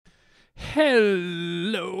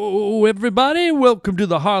Hello, everybody. Welcome to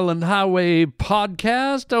the Harland Highway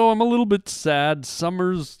podcast. Oh, I'm a little bit sad.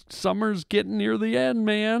 Summer's getting near the end,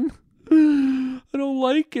 man. I don't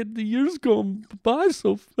like it. The year's going by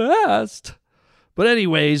so fast. But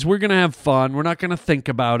anyways, we're going to have fun. We're not going to think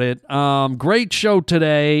about it. Great show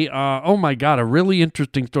today. Oh, my God, a really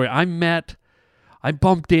interesting story. I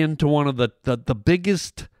bumped into one of the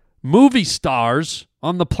biggest movie stars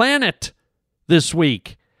on the planet this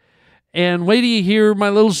week. And wait till you hear my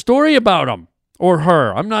little story about him or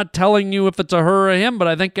her. I'm not telling you if it's a her or a him, but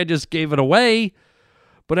I think I just gave it away.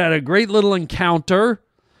 But I had a great little encounter,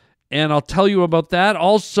 and I'll tell you about that.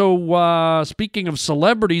 Also, speaking of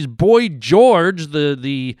celebrities, Boy George,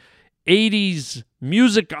 the 80s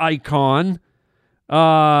music icon,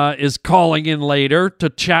 is calling in later to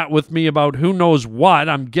chat with me about who knows what.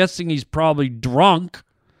 I'm guessing he's probably drunk,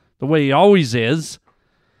 the way he always is.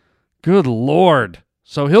 Good Lord.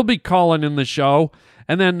 So he'll be calling in the show.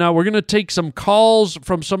 And then we're going to take some calls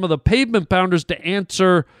from some of the pavement pounders to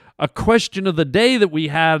answer a question of the day that we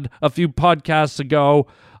had a few podcasts ago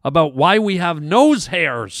about why we have nose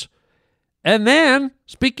hairs. And then,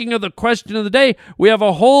 speaking of the question of the day, we have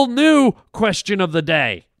a whole new question of the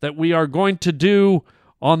day that we are going to do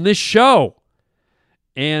on this show.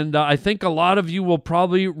 And I think a lot of you will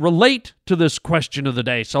probably relate to this question of the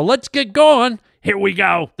day. So let's get going. Here we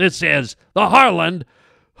go. This is the Harland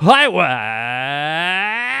Highway.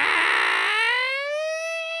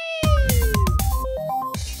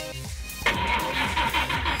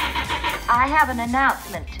 I have an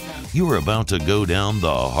announcement to make. You're about to go down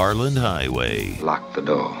the Harland Highway. Lock the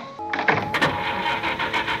door.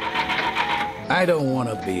 I don't want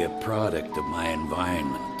to be a product of my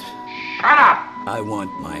environment. Shut up! I want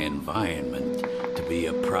my environment to be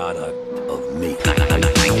a product of me.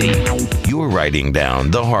 You're riding down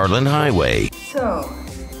the Harland Highway. So,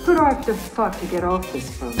 who do I have to fuck to get off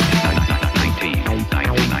this boat? I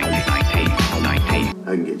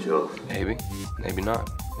can get you off. Maybe, maybe not.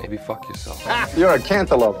 Maybe fuck yourself. You're a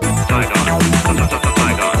cantaloupe. All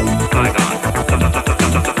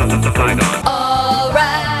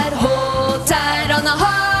right, hold tight on the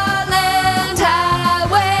Harland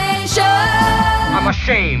Highway show. I'm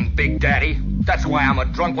ashamed, Big Daddy. That's why I'm a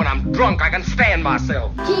drunk. When I'm drunk, I can stand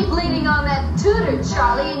myself. Keep leaning on that tutor,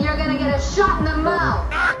 Charlie, and you're gonna get a shot in the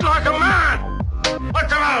mouth. Act like a man!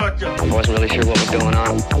 What's the matter with you? I wasn't really sure what was going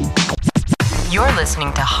on. You're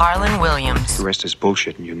listening to Harland Williams. The rest is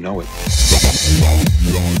bullshit and you know it.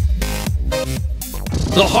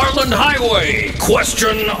 The Harland Highway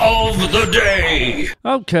question of the day.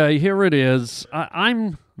 Okay, here it is.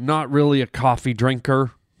 I'm not really a coffee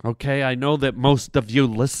drinker. Okay, I know that most of you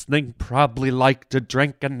listening probably like to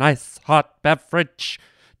drink a nice hot beverage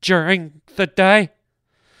during the day.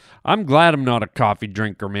 I'm glad I'm not a coffee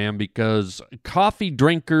drinker, man, because coffee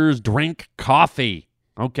drinkers drink coffee.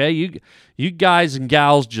 Okay, you guys and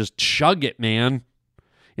gals just chug it, man.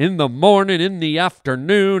 In the morning, in the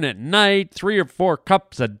afternoon, at night, 3 or 4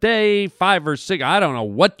 cups a day, 5 or 6. I don't know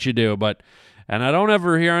what you do, and I don't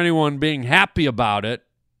ever hear anyone being happy about it.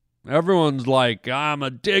 Everyone's like, I'm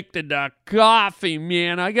addicted to coffee,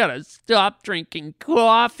 man. I gotta stop drinking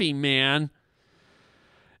coffee, man.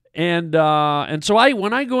 And so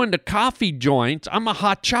when I go into coffee joints, I'm a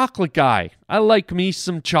hot chocolate guy. I like me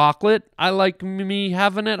some chocolate. I like me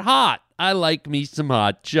having it hot. I like me some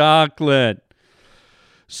hot chocolate.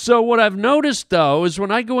 So what I've noticed, though, is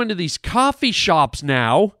when I go into these coffee shops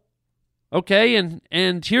now, okay,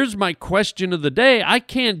 and here's my question of the day. I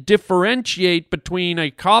can't differentiate between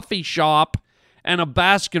a coffee shop and a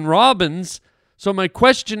Baskin-Robbins. So my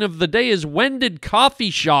question of the day is, when did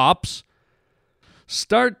coffee shops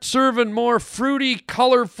start serving more fruity,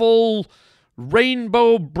 colorful,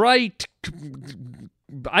 rainbow bright,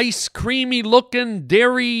 ice creamy looking,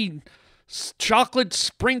 dairy, chocolate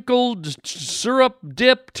sprinkled, syrup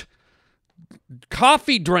dipped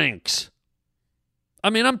coffee drinks? I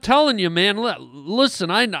mean, I'm telling you, man, listen,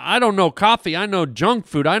 I don't know coffee. I know junk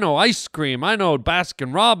food. I know ice cream. I know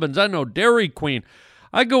Baskin-Robbins. I know Dairy Queen.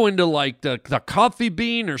 I go into like the Coffee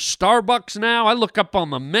Bean or Starbucks now. I look up on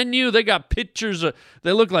the menu. They got pictures of,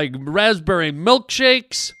 they look like raspberry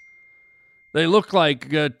milkshakes. They look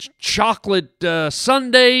like chocolate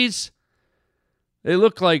sundaes. They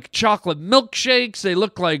look like chocolate milkshakes. They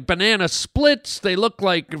look like banana splits. They look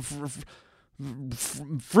like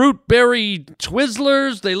fruit berry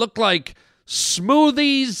Twizzlers. They look like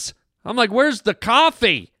smoothies. I'm like, where's the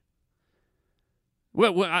coffee?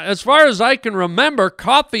 As far as I can remember,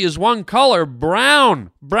 coffee is one color: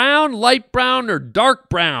 brown, light brown, or dark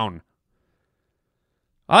brown.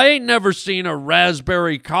 I ain't never seen a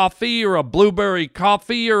raspberry coffee or a blueberry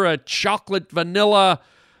coffee or a chocolate vanilla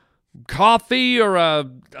coffee or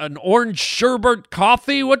an orange sherbet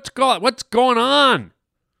coffee. What's going on?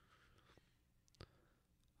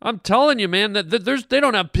 I'm telling you, man, that they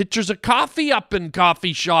don't have pictures of coffee up in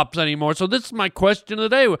coffee shops anymore. So this is my question of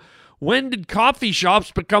the day. When did coffee shops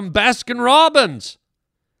become Baskin Robbins?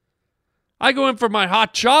 I go in for my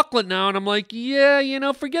hot chocolate now, and I'm like,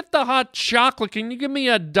 yeah, forget the hot chocolate. Can you give me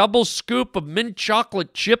a double scoop of mint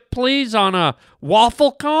chocolate chip, please, on a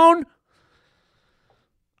waffle cone?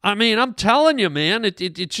 I mean, I'm telling you, man,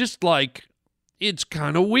 it's just like, it's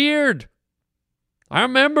kind of weird. I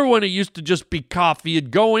remember when it used to just be coffee. You'd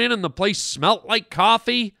go in and the place smelled like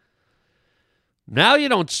coffee. Now you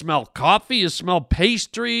don't smell coffee. You smell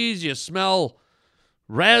pastries. You smell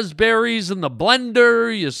raspberries in the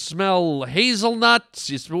blender. You smell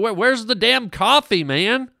hazelnuts. Where's the damn coffee,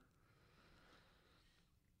 man?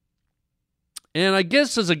 And I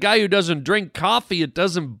guess as a guy who doesn't drink coffee, it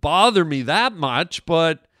doesn't bother me that much,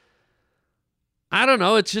 but I don't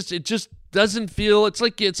know. It just doesn't feel, it's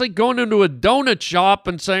like going into a donut shop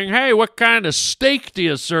and saying, hey, what kind of steak do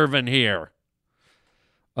you serve in here?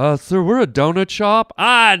 Sir, we're a donut shop.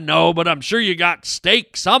 I know, but I'm sure you got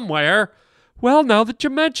steak somewhere. Well, now that you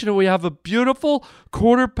mention it, we have a beautiful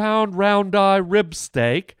quarter-pound round-eye rib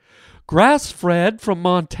steak, grass-fed from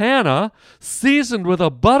Montana, seasoned with a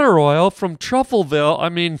butter oil from Truffleville. I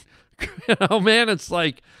mean, man, it's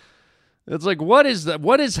like, what is that?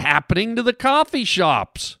 What is happening to the coffee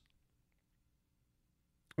shops?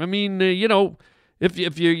 I mean,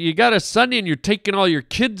 if you got a Sunday and you're taking all your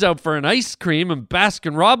kids out for an ice cream and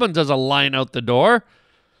Baskin Robbins has a line out the door,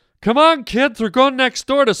 come on, kids, we're going next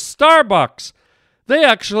door to Starbucks. They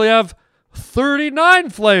actually have 39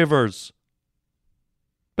 flavors.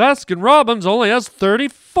 Baskin Robbins only has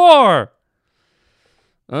 34.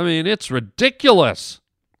 I mean, it's ridiculous.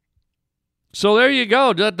 So there you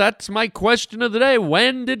go. That's my question of the day.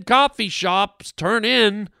 When did coffee shops turn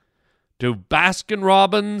in to Baskin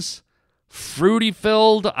Robbins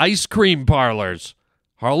fruity-filled ice cream parlors?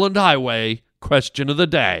 Harland Highway, question of the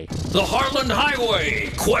day. The Harland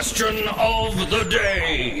Highway, question of the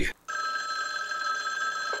day.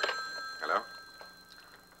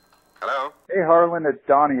 Hello? Hey, Harland, it's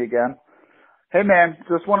Donnie again. Hey, man,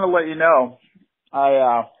 just wanted to let you know,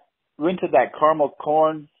 I rented that Caramel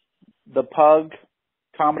Corn, the Pug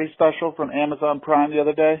comedy special from Amazon Prime the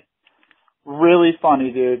other day. Really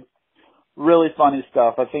funny, dude. Really funny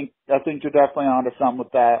stuff. I think you're definitely onto something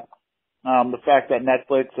with that. The fact that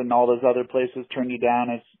Netflix and all those other places turn you down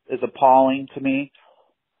is appalling to me,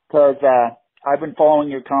 because I've been following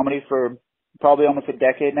your comedy for probably almost a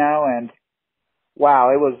decade now, and wow,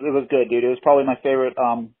 it was good, dude. It was probably my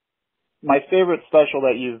favorite special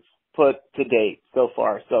that you've put to date so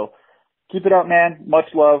far. So keep it up, man.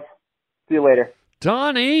 Much love. See you later.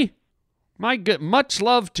 Donnie, much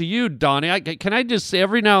love to you, Donnie. Can I just say,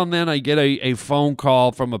 every now and then I get a phone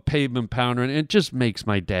call from a pavement pounder, and it just makes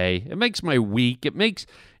my day. It makes my week.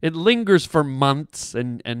 It lingers for months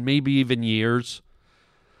and maybe even years.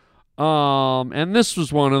 And this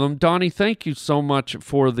was one of them. Donnie, thank you so much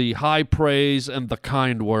for the high praise and the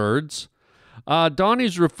kind words.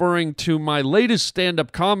 Donnie's referring to my latest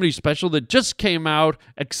stand-up comedy special that just came out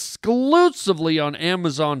exclusively on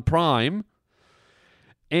Amazon Prime.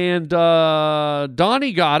 And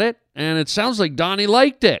Donnie got it, and it sounds like Donnie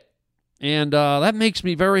liked it. And that makes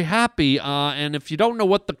me very happy. And if you don't know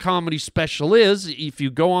what the comedy special is, if you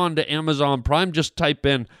go on to Amazon Prime, just type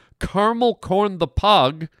in Caramel Corn the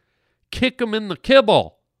Pug, kick him in the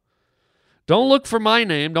kibble. Don't look for my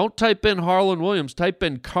name. Don't type in Harland Williams. Type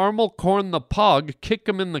in Caramel Corn the Pug, kick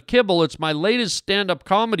him in the kibble. It's my latest stand-up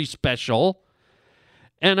comedy special.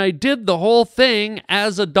 And I did the whole thing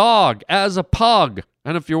as a dog, as a pug.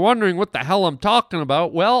 And if you're wondering what the hell I'm talking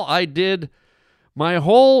about, well, I did my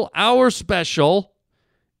whole hour special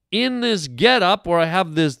in this getup where I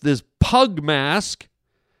have this pug mask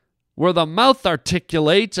where the mouth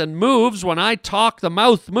articulates and moves. When I talk, the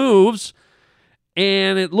mouth moves,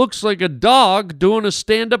 and it looks like a dog doing a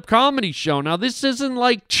stand-up comedy show. Now, this isn't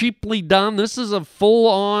like cheaply done. This is a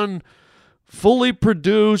full-on, fully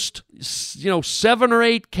produced, 7 or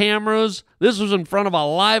 8 cameras. This was in front of a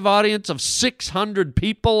live audience of 600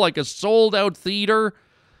 people, like a sold-out theater.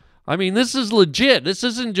 I mean, this is legit. This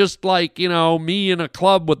isn't just like, me in a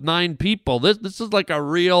club with 9 people. This is like a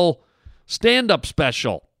real stand-up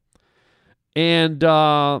special. And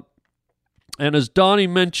as Donnie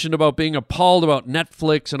mentioned about being appalled about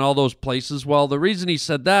Netflix and all those places, well, the reason he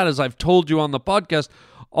said that, as I've told you on the podcast,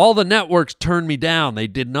 all the networks turned me down. They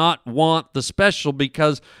did not want the special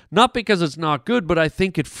not because it's not good, but I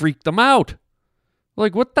think it freaked them out.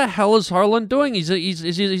 Like, what the hell is Harland doing? He's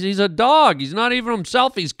a dog. He's not even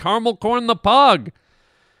himself. He's Caramel Corn the Pug.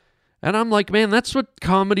 And I'm like, man, that's what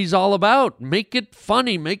comedy's all about. Make it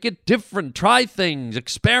funny. Make it different. Try things.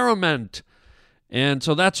 Experiment. And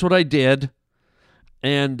so that's what I did.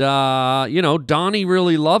 And, Donnie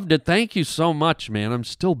really loved it. Thank you so much, man. I'm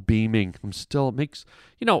still beaming.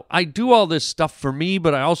 I do all this stuff for me,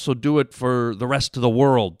 but I also do it for the rest of the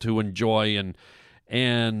world to enjoy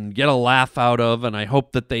and get a laugh out of. And I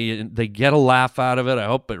hope that they get a laugh out of it. I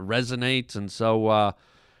hope it resonates. And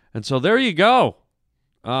so there you go.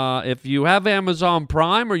 If you have Amazon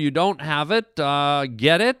Prime or you don't have it,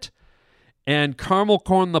 get it. And Caramel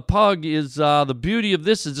Corn the Pug is, the beauty of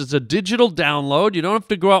this is it's a digital download. You don't have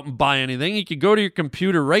to go out and buy anything. You can go to your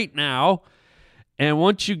computer right now, and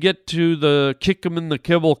once you get to the Kick 'em in the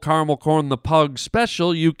Kibble Caramel Corn the Pug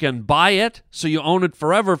special, you can buy it, so you own it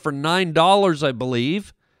forever for $9, I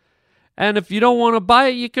believe. And if you don't want to buy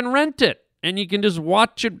it, you can rent it, and you can just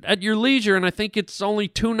watch it at your leisure, and I think it's only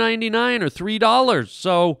 $2.99 or $3.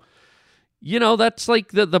 So, that's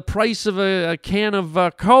like the price of a can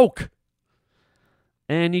of Coke.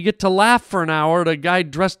 And you get to laugh for an hour at a guy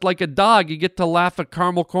dressed like a dog. You get to laugh at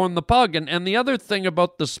Caramel Corn the Pug. And the other thing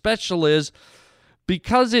about the special is,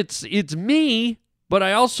 because it's me, but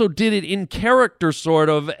I also did it in character sort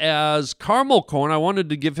of as Caramel Corn. I wanted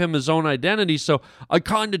to give him his own identity, so I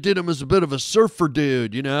kind of did him as a bit of a surfer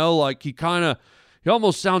dude, like he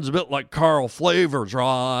almost sounds a bit like Carl Flavors,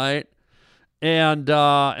 right?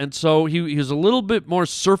 And so he was a little bit more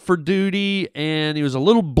surfer duty, and he was a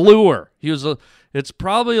little bluer. It's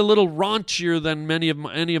probably a little raunchier than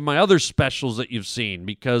any of my other specials that you've seen,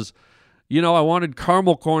 because, I wanted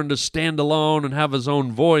Caramel Corn to stand alone and have his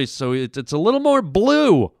own voice, so it's a little more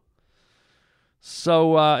blue.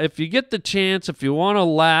 So if you get the chance, if you want to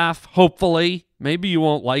laugh, hopefully, maybe you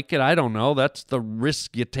won't like it. I don't know. That's the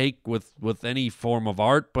risk you take with any form of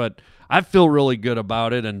art, but I feel really good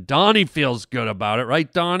about it, and Donnie feels good about it,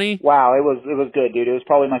 right, Donnie? Wow, it was good, dude. It was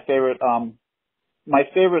probably my favorite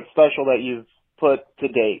special that you've put to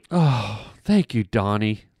date. Oh, thank you,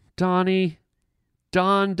 Donnie. Donnie,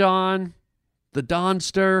 Don, the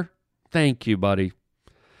Donster. Thank you, buddy.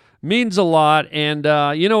 Means a lot, and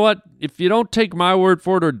you know what? If you don't take my word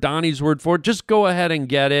for it or Donnie's word for it, just go ahead and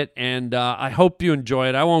get it, and I hope you enjoy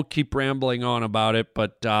it. I won't keep rambling on about it,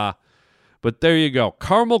 but there you go.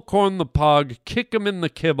 Caramel Corn the Pug, Kick 'em in the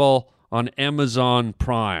Kibble on Amazon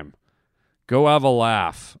Prime. Go have a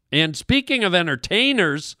laugh. And speaking of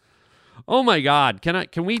entertainers, oh my God,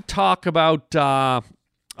 can we talk about a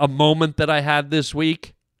moment that I had this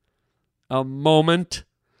week? A moment.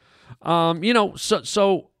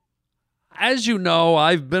 So as you know,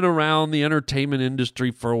 I've been around the entertainment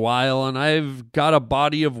industry for a while, and I've got a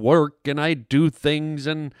body of work, and I do things,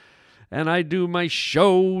 and I do my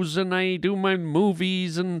shows, and I do my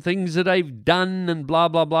movies, and things that I've done, and blah,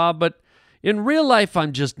 blah, blah. But in real life,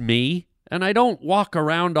 I'm just me, and I don't walk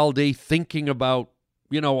around all day thinking about,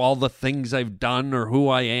 all the things I've done or who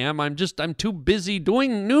I am. I'm too busy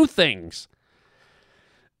doing new things.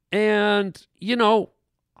 And,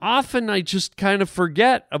 often I just kind of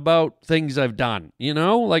forget about things I've done,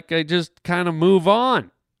 like I just kind of move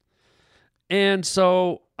on. And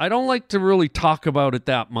so I don't like to really talk about it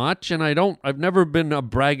that much, and I've never been a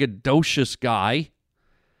braggadocious guy,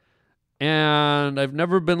 and I've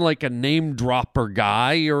never been like a name dropper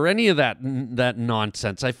guy or any of that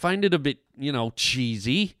nonsense. I find it a bit,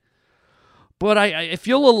 cheesy. But if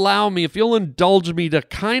you'll allow me, if you'll indulge me to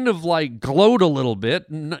kind of like gloat a little bit,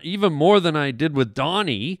 even more than I did with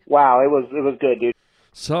Donnie. Wow, it was good, dude.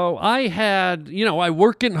 So I had, I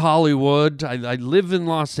work in Hollywood. I live in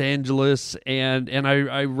Los Angeles, and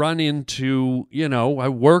I run into, I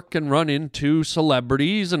work and run into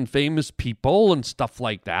celebrities and famous people and stuff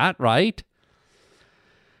like that, right?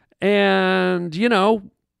 And,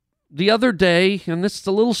 the other day, and this is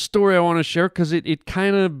a little story I want to share because it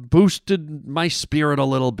kind of boosted my spirit a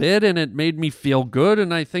little bit, and it made me feel good,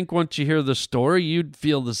 and I think once you hear the story, you'd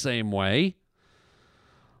feel the same way.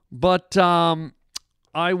 But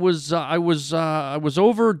I was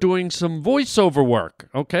over doing some voiceover work.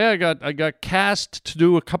 Okay, I got cast to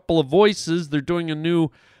do a couple of voices. They're doing a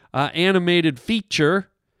new animated feature.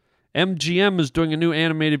 MGM is doing a new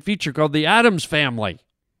animated feature called The Addams Family.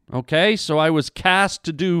 Okay, so I was cast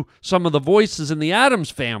to do some of the voices in The Addams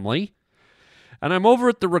Family, and I'm over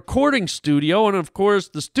at the recording studio, and of course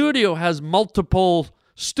the studio has multiple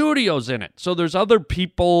studios in it, so there's other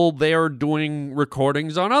people there doing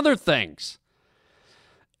recordings on other things.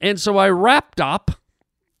 And so I wrapped up,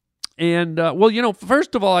 And,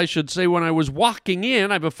 first of all, I should say when I was walking in,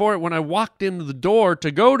 when I walked into the door to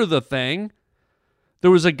go to the thing, there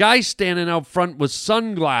was a guy standing out front with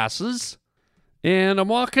sunglasses. And I'm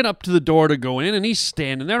walking up to the door to go in, and he's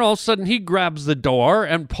standing there. And all of a sudden, he grabs the door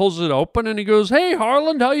and pulls it open, and he goes, "Hey,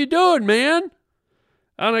 Harland, how you doing, man?"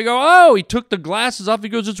 And I go, "Oh," he took the glasses off. He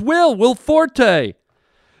goes, "It's Will Forte."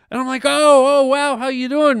 And I'm like, oh, wow, how you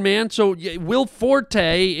doing, man? So Will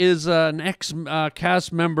Forte is an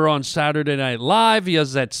ex-cast member on Saturday Night Live. He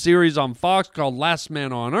has that series on Fox called Last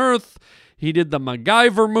Man on Earth. He did the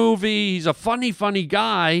MacGyver movie. He's a funny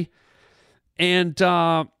guy. And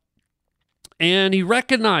he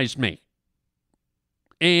recognized me.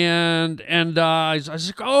 And I was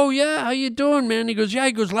like, "Oh, yeah, how you doing, man?" He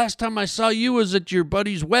goes, "Last time I saw you was at your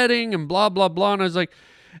buddy's wedding and blah, blah, blah." And I was like,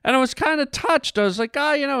 and I was kind of touched. I was like,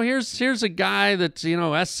 here's a guy that's,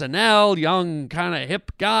 SNL, young, kind of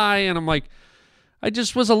hip guy. And I'm like, I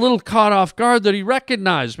just was a little caught off guard that he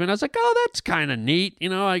recognized me. And I was like, oh, that's kind of neat,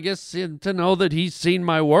 I guess, to know that he's seen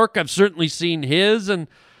my work. I've certainly seen his. And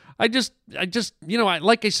I just,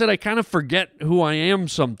 like I said, I kind of forget who I am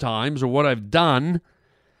sometimes or what I've done.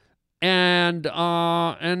 And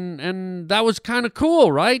that was kind of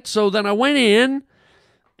cool, right? So then I went in,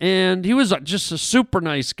 and he was just a super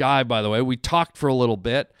nice guy, by the way. We talked for a little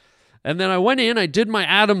bit. And then I went in, I did my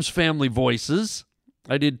Addams Family voices.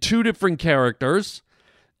 I did 2 different characters.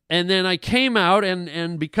 And then I came out,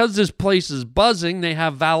 and because this place is buzzing, they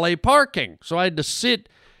have valet parking. So I had to sit.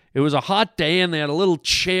 It was a hot day, and they had a little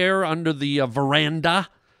chair under the veranda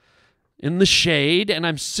in the shade. And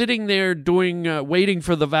I'm sitting there waiting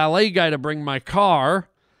for the valet guy to bring my car.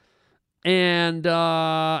 And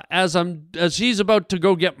as he's about to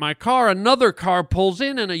go get my car, another car pulls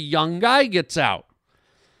in, and a young guy gets out.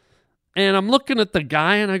 And I'm looking at the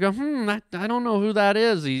guy, and I go, I don't know who that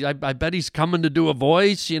is. I bet he's coming to do a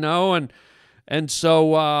voice, And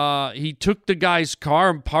so he took the guy's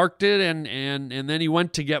car and parked it, and then he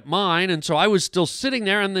went to get mine. And so I was still sitting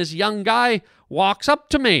there, and this young guy walks up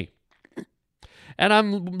to me. And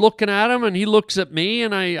I'm looking at him, and he looks at me,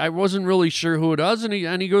 and I wasn't really sure who it was, and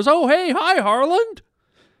he goes, "Oh, hey, hi, Harland."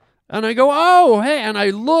 And I go, "Oh, hey," and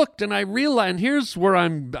I looked, and I realized, and here's where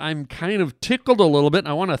I'm kind of tickled a little bit, and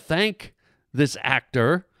I want to thank this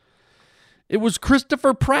actor. It was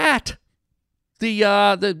Christopher Pratt, the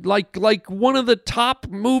one of the top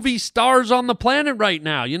movie stars on the planet right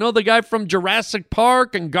now. The guy from Jurassic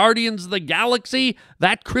Park and Guardians of the Galaxy,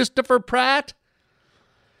 that Christopher Pratt.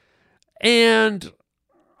 And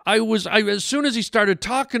I as soon as he started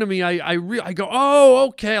talking to me, I go, "Oh,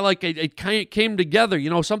 okay." Like it kind of came together.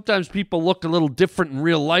 Sometimes people look a little different in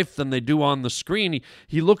real life than they do on the screen.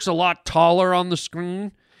 He looks a lot taller on the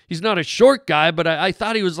screen. He's not a short guy, but I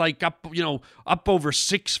thought he was like up over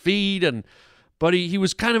 6 feet, but he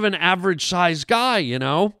was kind of an average size guy,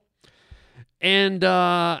 And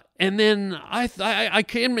then I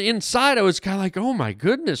came inside. I was kind of like, oh my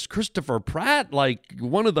goodness, Christopher Pratt, like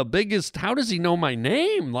one of the biggest. How does he know my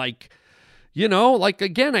name?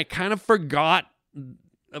 Again, I kind of forgot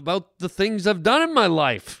about the things I've done in my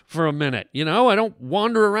life for a minute. I don't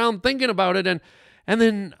wander around thinking about it. And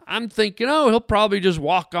then I'm thinking, oh, he'll probably just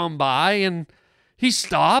walk on by. And he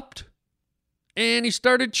stopped. And he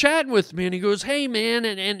started chatting with me, and he goes, "Hey, man,"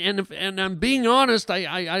 and I'm being honest.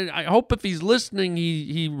 I hope if he's listening,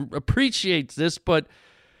 he appreciates this. But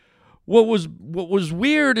what was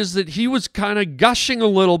weird is that he was kind of gushing a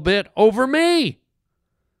little bit over me,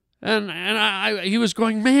 and he was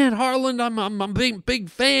going, "Man, Harland, I'm a big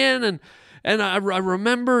fan," and I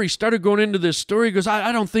remember he started going into this story. He goes,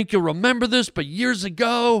 I don't think you'll remember this, but years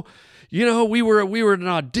ago, we were at an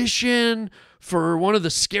audition for one of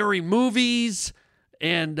the scary movies,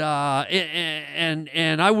 and I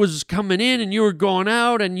was coming in, and you were going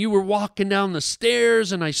out, and you were walking down the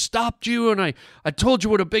stairs, and I stopped you, and I told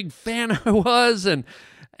you what a big fan I was, and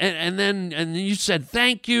then you said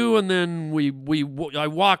thank you, and then I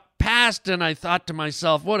walked past, and I thought to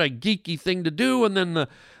myself, what a geeky thing to do, and then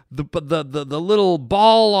the little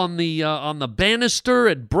ball on the banister,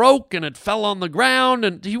 it broke and it fell on the ground,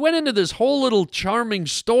 and he went into this whole little charming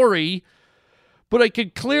story. But I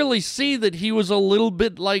could clearly see that he was a little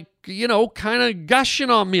bit like, kind of gushing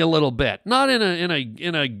on me a little bit, not in an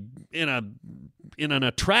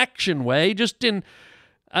attraction way, just in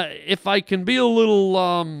if I can be a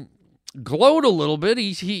little gloat a little bit.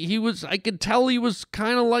 He was. I could tell he was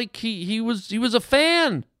kind of like he was a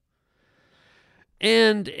fan.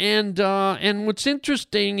 And what's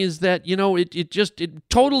interesting is that, it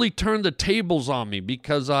totally turned the tables on me,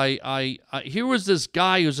 because I here was this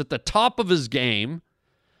guy who's at the top of his game.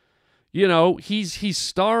 You know, he's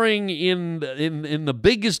starring in the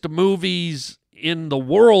biggest movies in the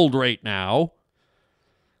world right now.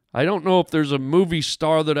 I don't know if there's a movie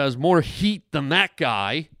star that has more heat than that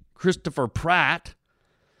guy, Christopher Pratt.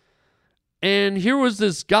 And here was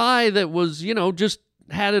this guy that was, you know, just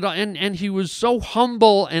had it, and he was so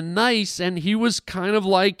humble and nice, and he was kind of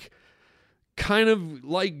like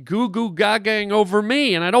goo goo gagaing over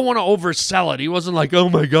me. And I don't want to oversell it. He wasn't like, oh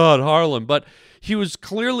my God, Harland, but he was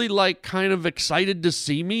clearly like kind of excited to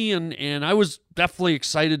see me, and I was definitely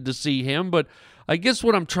excited to see him. But I guess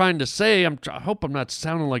what I'm trying to say, I hope I'm not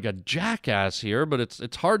sounding like a jackass here, but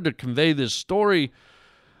it's hard to convey this story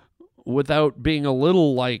without being a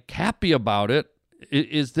little like happy about it,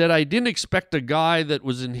 is that I didn't expect a guy that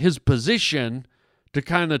was in his position to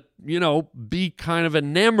kind of, you know, be kind of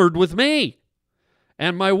enamored with me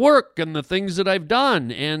and my work and the things that I've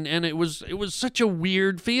done. And it was such a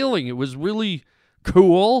weird feeling. It was really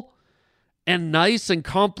cool and nice and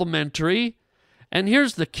complimentary. And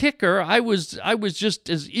here's the kicker. I was just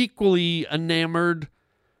as equally enamored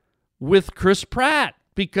with Chris Pratt,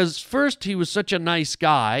 because first he was such a nice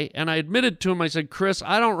guy, and I admitted to him, I said, Chris,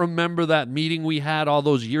 I don't remember that meeting we had all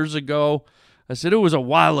those years ago. I said, it was a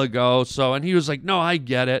while ago. And he was like, no, I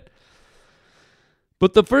get it.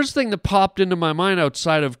 But the first thing that popped into my mind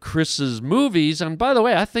outside of Chris's movies, and by the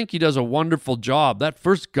way, I think he does a wonderful job. That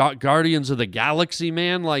first Guardians of the Galaxy,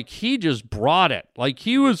 man, like he just brought it. Like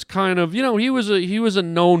he was kind of, you know, he was a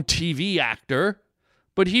known TV actor,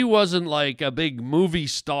 but he wasn't like a big movie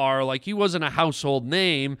star. Like he wasn't a household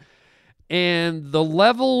name. And the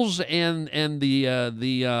levels and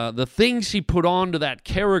the things he put onto that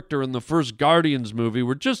character in the first Guardians movie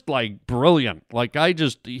were just like brilliant. Like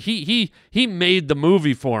he made the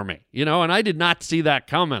movie for me, you know, and I did not see that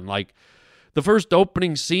coming. Like the first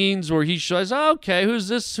opening scenes where he shows, oh, okay, who's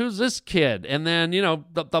this kid? And then, you know,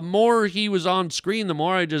 the more he was on screen, the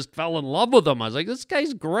more I just fell in love with him. I was like, this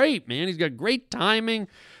guy's great, man. He's got great timing,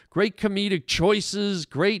 great comedic choices,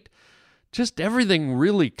 great, just everything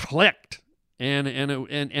really clicked.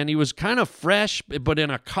 And he was kind of fresh, but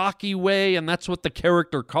in a cocky way, and that's what the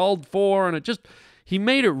character called for. And he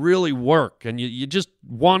made it really work, and you just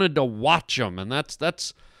wanted to watch him. And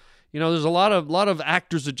that's you know, there's a lot of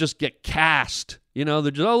actors that just get cast. You know,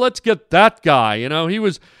 they're just, oh, let's get that guy. You know, he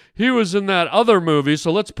was in that other movie,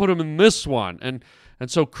 so let's put him in this one.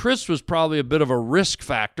 And so Chris was probably a bit of a risk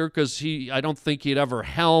factor, because I don't think he'd ever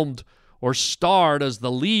helmed or starred as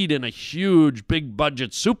the lead in a huge,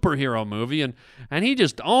 big-budget superhero movie, and he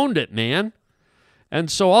just owned it, man.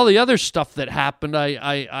 And so all the other stuff that happened,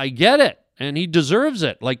 I get it, and he deserves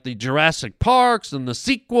it, like the Jurassic Parks and the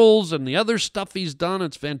sequels and the other stuff he's done.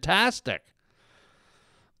 It's fantastic.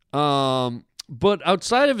 But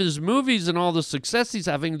outside of his movies and all the success he's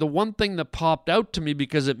having, the one thing that popped out to me,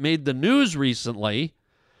 because it made the news recently,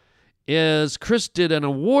 is Chris did an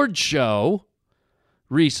award show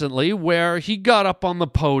recently where he got up on the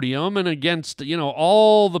podium, and against, you know,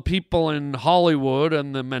 all the people in Hollywood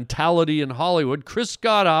and the mentality in Hollywood, Chris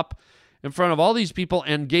got up in front of all these people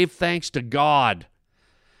and gave thanks to God.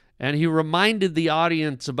 And he reminded the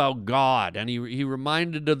audience about God, and he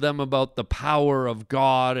reminded them about the power of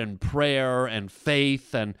God and prayer and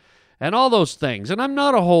faith and all those things. And I'm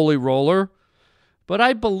not a holy roller, but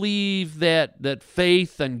I believe that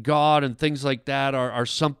faith and God and things like that are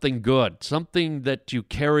something good, something that you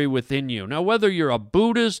carry within you. Now, whether you're a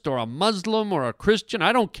Buddhist or a Muslim or a Christian,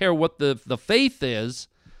 I don't care what the faith is.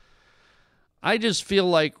 I just feel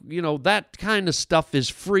like, you know, that kind of stuff is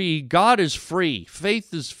free. God is free.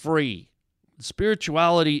 Faith is free.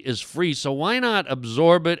 Spirituality is free. So why not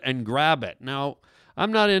absorb it and grab it? Now,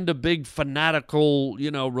 I'm not into big fanatical,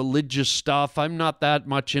 you know, religious stuff. I'm not that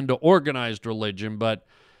much into organized religion, but,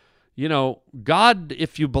 you know, God,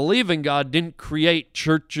 if you believe in God, didn't create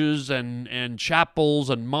churches and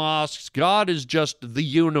chapels and mosques. God is just the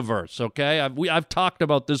universe, okay? I've talked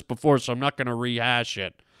about this before, so I'm not going to rehash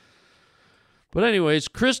it. But anyways,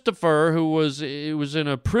 Christopher, who was in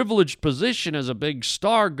a privileged position as a big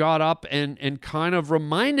star, got up and kind of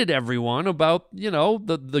reminded everyone about, you know,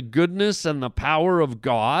 the goodness and the power of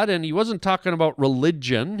God. And he wasn't talking about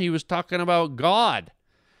religion. He was talking about God.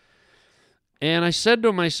 And I said to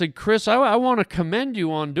him, I said, Chris, I want to commend you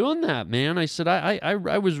on doing that, man. I said,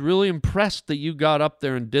 I was really impressed that you got up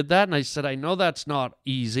there and did that. And I said, I know that's not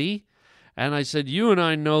easy. And I said, you and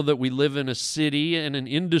I know that we live in a city and an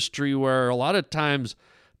industry where a lot of times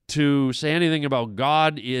to say anything about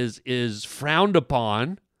God is frowned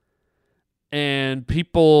upon, and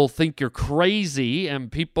people think you're crazy, and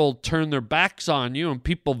people turn their backs on you, and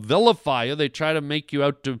people vilify you. They try to make you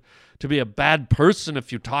out to be a bad person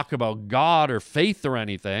if you talk about God or faith or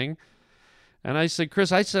anything. And I said,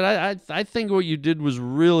 Chris, I think what you did was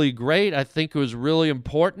really great. I think it was really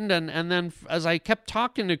important. And then as I kept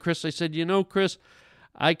talking to Chris, I said, Chris,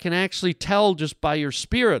 I can actually tell just by your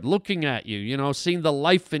spirit looking at you, seeing the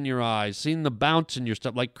life in your eyes, seeing the bounce in your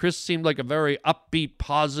stuff. Like Chris seemed like a very upbeat,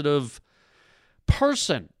 positive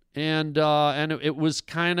person. And it was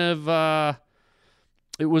kind of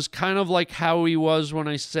like how he was when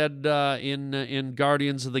I said in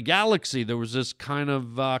Guardians of the Galaxy. There was this kind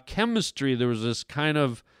of chemistry. There was this kind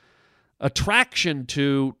of attraction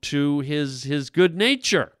to his good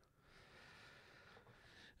nature.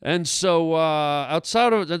 And so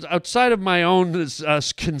outside of my own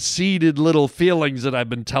conceited little feelings that I've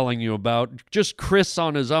been telling you about, just Chris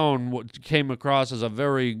on his own came across as a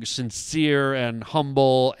very sincere and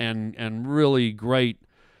humble and really great,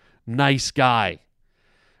 nice guy.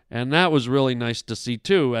 And that was really nice to see,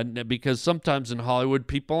 too, and because sometimes in Hollywood,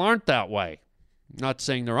 people aren't that way. Not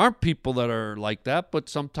saying there aren't people that are like that, but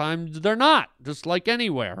sometimes they're not, just like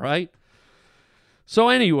anywhere, right? So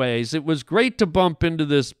anyways, it was great to bump into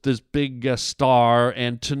this big star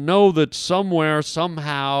and to know that somewhere,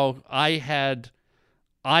 somehow, I had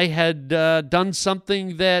done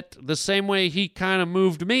something that the same way he kind of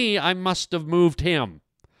moved me, I must have moved him.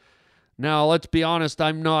 Now, let's be honest,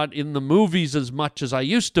 I'm not in the movies as much as I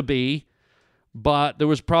used to be, but there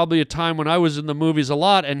was probably a time when I was in the movies a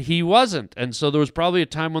lot and he wasn't. And so there was probably a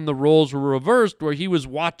time when the roles were reversed where he was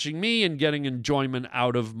watching me and getting enjoyment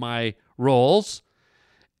out of my roles.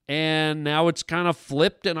 And now it's kind of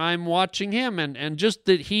flipped and I'm watching him. And just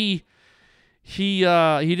that he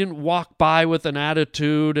didn't walk by with an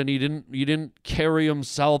attitude, and he didn't carry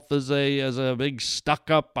himself as a big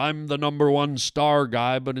stuck-up, I'm the number one star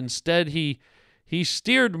guy, but instead he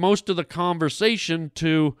steered most of the conversation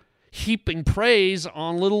to heaping praise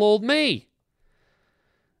on little old me.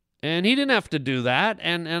 And he didn't have to do that.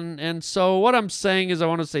 And so what I'm saying is I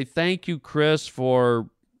want to say thank you, Chris, for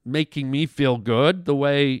making me feel good the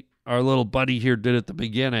way our little buddy here did at the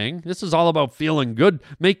beginning. This is all about feeling good,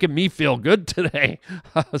 making me feel good today.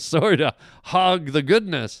 Sorry to hog the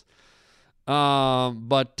goodness.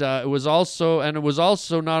 But it was also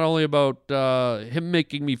not only about him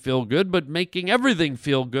making me feel good, but making everything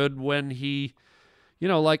feel good when he,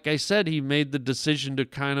 like I said, he made the decision to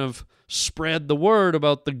kind of spread the word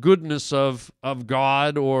about the goodness of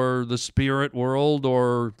God or the spirit world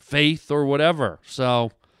or faith or whatever.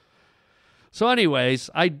 So anyways,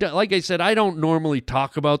 like I said, I don't normally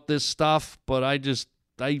talk about this stuff, but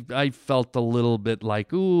I felt a little bit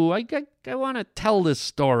like, ooh, I want to tell this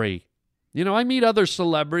story. I meet other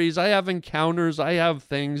celebrities, I have encounters, I have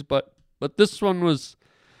things, but this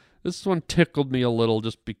one tickled me a little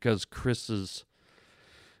just because Chris is,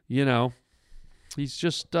 he's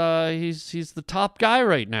just he's the top guy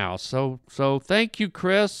right now. So thank you,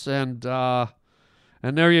 Chris, and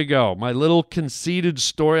there you go. My little conceited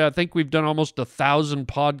story. I think we've done almost 1,000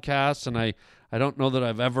 podcasts, and I don't know that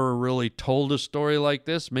I've ever really told a story like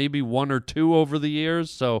this, maybe one or two over the years.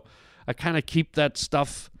 So I kind of keep that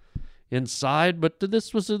stuff inside. But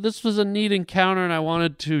this was a neat encounter, and I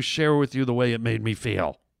wanted to share with you the way it made me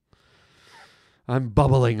feel. I'm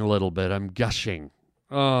bubbling a little bit. I'm gushing.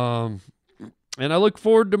 And I look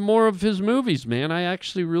forward to more of his movies, man. I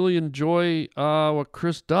actually really enjoy what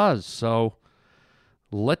Chris does. So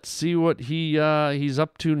let's see what he's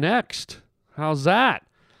up to next. How's that?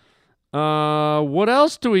 What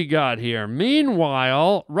else do we got here?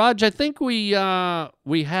 Meanwhile, Raj, I think we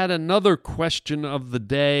had another question of the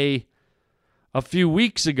day a few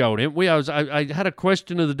weeks ago, didn't we? I had a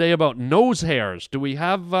question of the day about nose hairs. Do we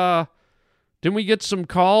have? Didn't we get some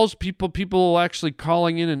calls? People actually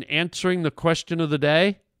calling in and answering the question of the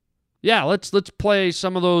day. Yeah, let's play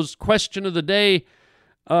some of those question of the day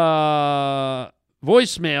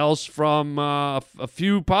voicemails from a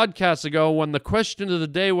few podcasts ago when the question of the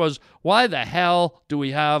day was, why the hell do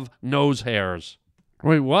we have nose hairs?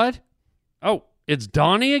 Wait, what? Oh, it's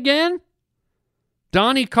Donnie again?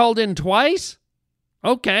 Donnie called in twice?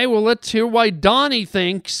 Okay, well, let's hear why Donnie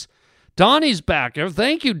thinks. Donnie's back there.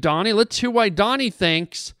 Thank you, Donnie. Let's hear why Donnie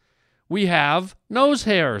thinks we have nose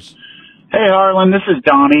hairs. Hey, Harlan, this is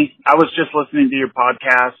Donnie. I was just listening to your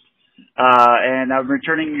podcast. And I'm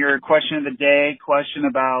returning your question of the day, question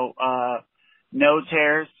about nose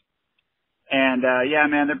hairs. And yeah,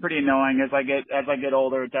 man, they're pretty annoying. As I get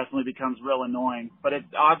older, it definitely becomes real annoying. But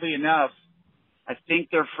it's oddly enough, I think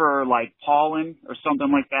they're for like pollen or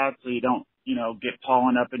something like that, so you don't, get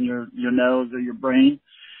pollen up in your nose or your brain.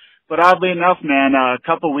 But oddly enough, man, a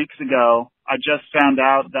couple weeks ago, I just found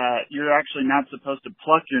out that you're actually not supposed to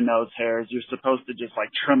pluck your nose hairs. You're supposed to just like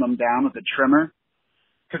trim them down with a trimmer.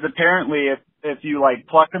 because apparently if you like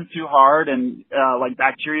pluck them too hard and like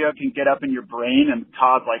bacteria can get up in your brain and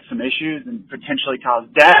cause like some issues and potentially cause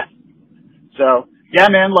death. So yeah,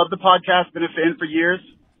 man, love the podcast. Been a fan for years.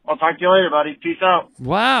 I'll talk to you later, buddy. Peace out.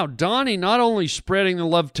 Wow, Donnie not only spreading the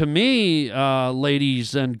love to me,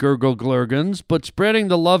 ladies and gurgle glurgans, but spreading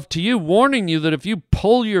the love to you, warning you that if you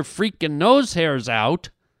pull your freaking nose hairs out,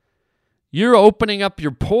 you're opening up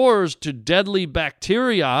your pores to deadly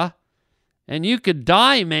bacteria, and you could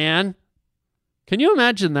die, man. Can you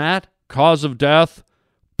imagine that? Cause of death,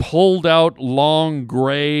 pulled out long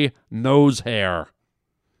gray nose hair.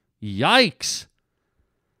 Yikes.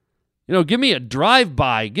 You know, give me a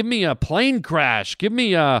drive-by. Give me a plane crash. Give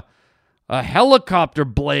me a helicopter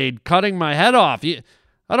blade cutting my head off.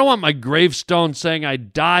 I don't want my gravestone saying I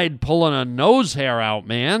died pulling a nose hair out,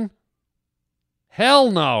 man.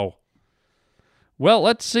 Hell no. Well,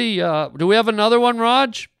 let's see. Do we have another one,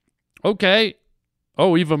 Raj? Okay.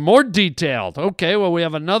 Oh, even more detailed. Okay, well, we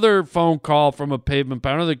have another phone call from a pavement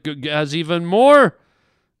pounder that has even more.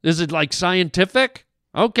 Is it like scientific?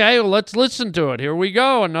 Okay, well, let's listen to it. Here we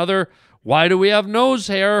go. Another why do we have nose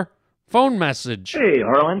hair phone message. Hey,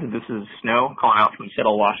 Harland. This is Snow calling out from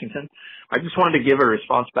Seattle, Washington. I just wanted to give a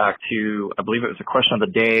response back to, I believe it was a question of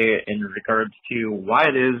the day in regards to why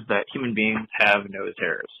it is that human beings have nose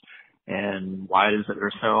hairs and why it is that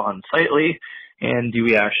they're so unsightly, and do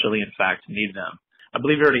we actually, in fact, need them? I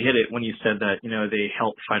believe you already hit it when you said that, they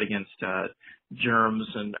help fight against germs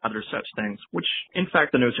and other such things, which in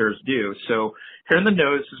fact the nose hairs do. So hair in the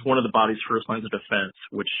nose is one of the body's first lines of defense,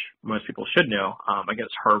 which most people should know,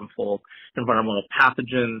 against harmful environmental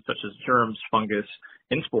pathogens such as germs, fungus,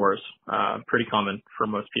 and spores. Pretty common for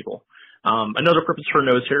most people. Another purpose for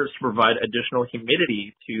nose hair is to provide additional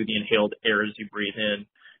humidity to the inhaled air as you breathe in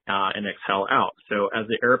and exhale out. So as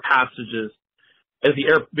the air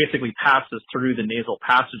basically passes through the nasal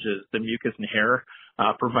passages, the mucus and hair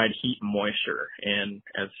provide heat and moisture. And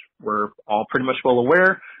as we're all pretty much well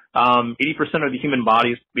aware, 80% of the human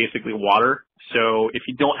body is basically water. So if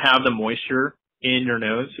you don't have the moisture in your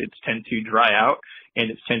nose, it's tend to dry out and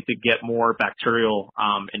it's tend to get more bacterial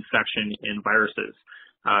infection and viruses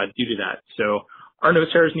due to that. So are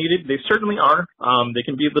nose hairs needed? They certainly are. They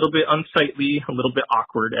can be a little bit unsightly, a little bit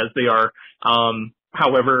awkward as they are.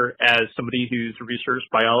 However, as somebody who's researched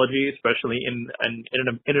biology, especially in and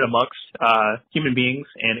amongst human beings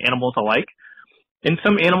and animals alike, and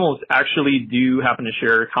some animals actually do happen to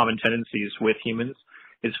share common tendencies with humans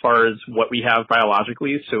as far as what we have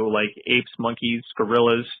biologically. So like apes, monkeys,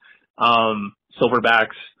 gorillas,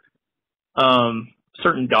 silverbacks,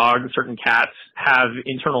 certain dogs, certain cats have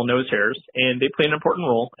internal nose hairs, and they play an important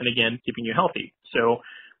role in, again, keeping you healthy. So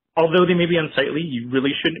although they may be unsightly, you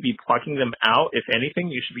really shouldn't be plucking them out. If anything,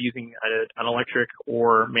 you should be using an electric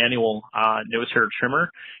or manual nose hair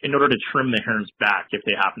trimmer in order to trim the hairs back if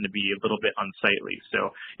they happen to be a little bit unsightly. So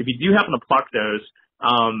if you do happen to pluck those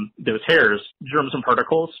hairs, germs and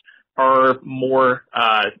particles are more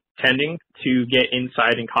tending to get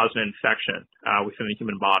inside and cause an infection within the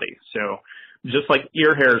human body. So just like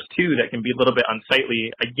ear hairs, too, that can be a little bit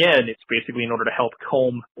unsightly. Again, it's basically in order to help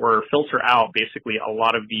comb or filter out basically a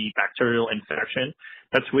lot of the bacterial infection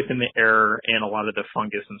that's within the air and a lot of the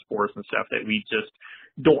fungus and spores and stuff that we just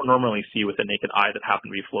don't normally see with the naked eye that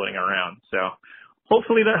happen to be floating around. So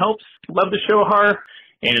hopefully that helps. Love the show, Har.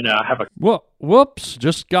 And have a... Whoops,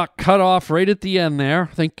 just got cut off right at the end there.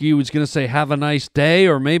 I think he was going to say have a nice day,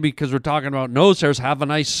 or maybe because we're talking about nose hairs, have a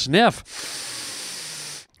nice sniff.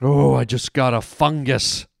 Oh, I just got a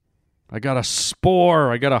fungus. I got a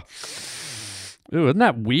spore. Ooh, isn't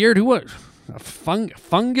that weird?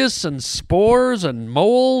 Fungus and spores and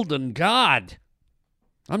mold and God.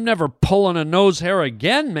 I'm never pulling a nose hair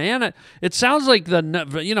again, man. It sounds like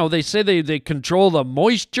they say they control the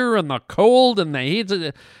moisture and the cold and the heat.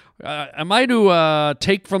 Am I to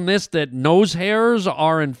take from this that nose hairs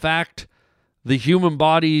are in fact the human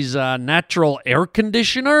body's natural air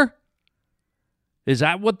conditioner? Is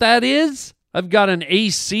that what that is? I've got an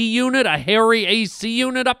AC unit, a hairy AC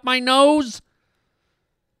unit up my nose?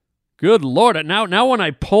 Good Lord. Now when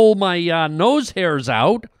I pull my nose hairs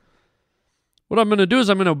out, what I'm going to do is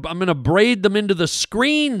I'm going to braid them into the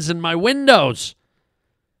screens in my windows.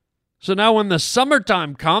 So now when the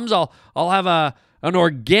summertime comes, I'll have an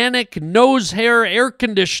organic nose hair air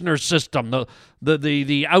conditioner system.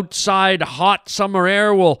 The outside hot summer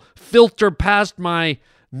air will filter past my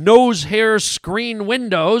nose hair screen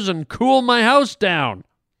windows and cool my house down.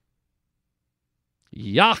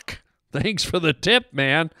 Yuck. Thanks for the tip,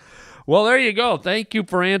 man. Well, there you go. Thank you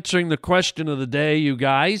for answering the question of the day, you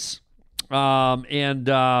guys. And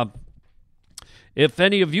If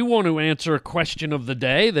any of you want to answer a question of the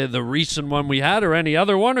day, the recent one we had or any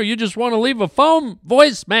other one, or you just want to leave a phone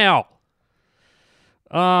voicemail,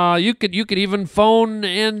 you could even phone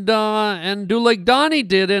and do like Donnie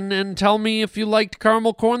did and tell me if you liked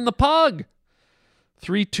Caramel Corn the Pug.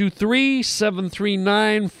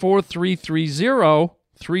 323-739-4330.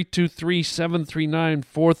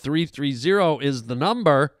 323-739-4330 is the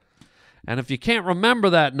number. And if you can't remember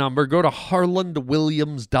that number, go to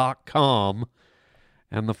harlandwilliams.com.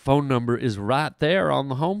 And the phone number is right there on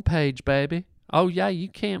the homepage, baby. Oh, yeah, you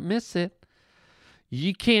can't miss it.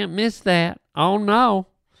 You can't miss that. Oh, no.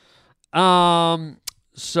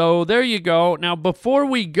 So there you go. Now, before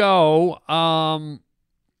we go,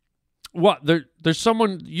 there's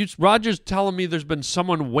someone, Roger's telling me there's been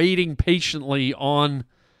someone waiting patiently on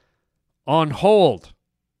hold.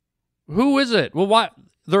 Who is it? Well, why?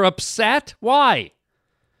 They're upset? Why?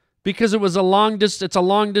 Because it's a long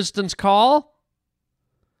distance call?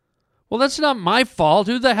 Well, that's not my fault.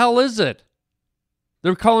 Who the hell is it?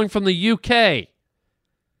 They're calling from the UK.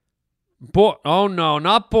 Oh, no,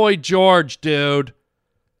 not Boy George, dude.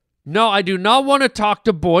 No, I do not want to talk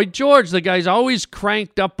to Boy George. The guy's always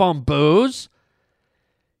cranked up on booze.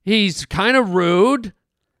 He's kind of rude.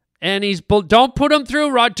 And don't put him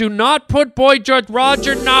through, Rod. Do not put Boy George.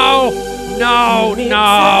 Roger, no. No.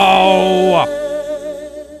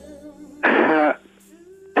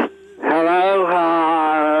 Hello,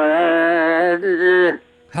 Harland.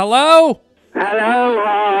 Hello? Hello,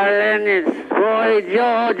 Harland. It's Boy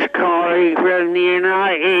George calling from the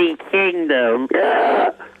United Kingdom.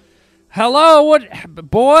 Hello, what,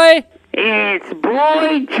 boy? It's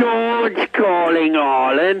Boy George calling,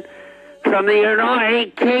 Harland, from the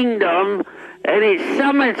United Kingdom, and it's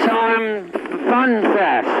summertime fun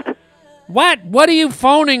fest. What? What are you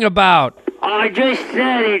phoning about? I just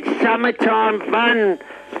said it's summertime fun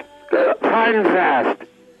fest.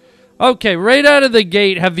 Okay, right out of the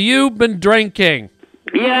gate, have you been drinking?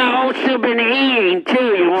 Yeah, I've also been eating,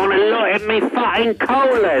 too. You want to look at me fucking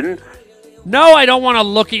colon? No, I don't want to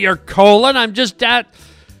look at your colon. I'm just at...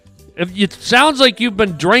 It sounds like you've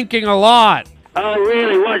been drinking a lot. Oh,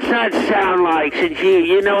 really? What's that sound like? Since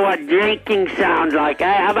you know what drinking sounds like,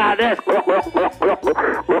 eh? How about this?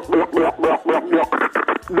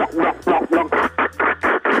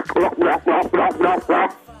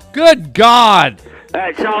 Good God!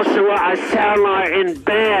 That's also what I sound like in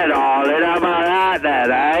bed, Harland. How about that,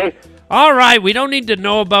 eh? All right, we don't need to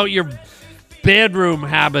know about your bedroom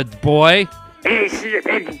habits, boy.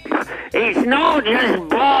 It's not just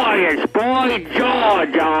boy, it's Boy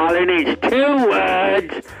George, Harland. It's 2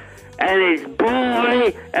 words, and it's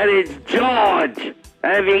boy, and it's George.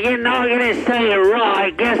 And if you're not going to say it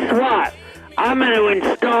right, guess what? I'm going to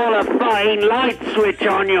install a fucking light switch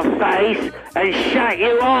on your face and shut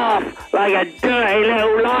you off like a dirty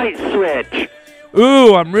little light switch.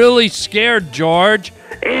 Ooh, I'm really scared, George.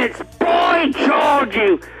 It's Boy George,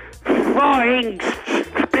 you fucking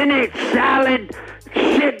spinach salad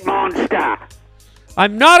shit monster.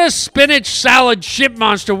 I'm not a spinach salad shit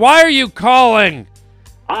monster. Why are you calling?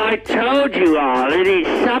 I told you, Harland, it's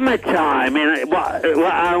summertime, and what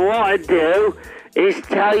I want to do is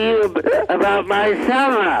tell you about my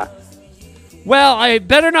summer. Well, I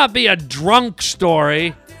better not be a drunk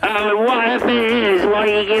story. What if it is? What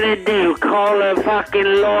are you gonna do? Call a fucking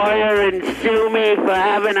lawyer and sue me for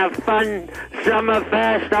having a fun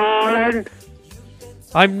Summerfest, Harland?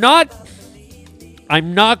 I'm not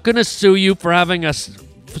gonna sue you for having a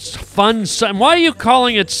fun. Why are you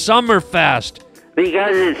calling it Summerfest?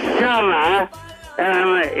 Because it's summer,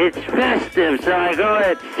 it's festive, so I call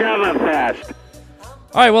it Summerfest.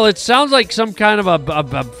 All right, well, it sounds like some kind of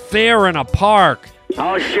a fair in a park.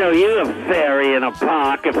 I'll show you a ferry in a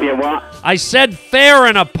park if you want. I said fair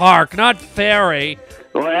in a park, not ferry.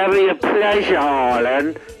 Whatever your pleasure,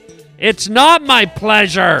 Harland. It's not my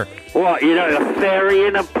pleasure. What, you know, a ferry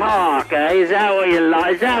in a park, eh? Is that what you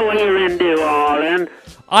like? Is that what you're into, Harland?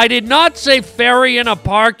 I did not say ferry in a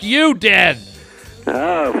park. You did.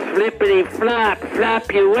 Oh, flippity flap,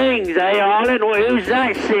 flap your wings, eh, Harland? Well, who's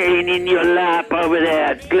that sitting in your lap over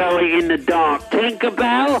there, glowing in the dark?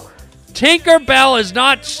 Tinkerbell? Tinkerbell is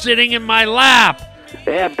not sitting in my lap.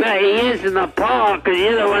 Yeah, I bet he is in the park, because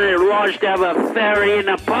you're the one that wants to have a ferry in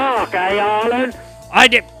the park, eh, Harland? I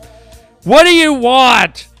did. What do you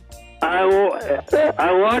want? I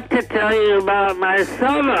want to tell you about my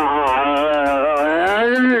summer.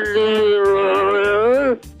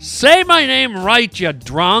 Say my name right, you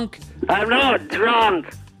drunk. I'm not drunk.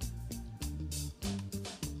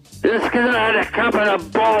 Just because I had a couple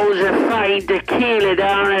of bowls of fucking tequila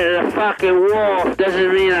down at the fucking wharf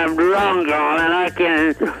doesn't mean I'm drunk, Harland.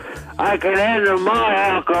 I can handle my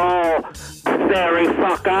alcohol, fairy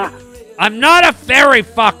fucker. I'm not a fairy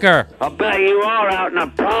fucker. I bet you are out in the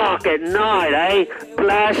park at night, eh?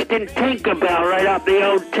 Blasting Tinkerbell right up the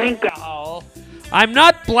old tinker hole. I'm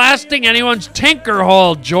not blasting anyone's tinker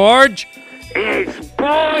hole, George. It's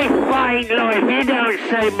boy fight. Look, if you don't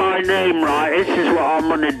say my name right, this is what I'm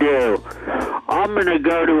gonna do. I'm gonna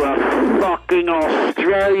go to a fucking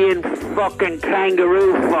Australian fucking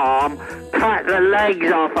kangaroo farm, cut the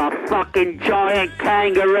legs off a fucking giant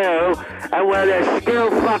kangaroo, and when they're still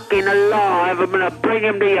fucking alive, I'm gonna bring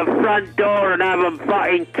them to your front door and have them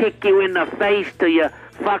fucking kick you in the face till your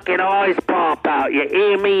fucking eyes pop out. You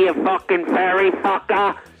hear me, you fucking fairy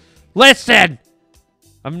fucker? Listen,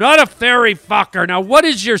 I'm not a fairy fucker. Now, what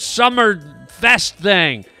is your summer fest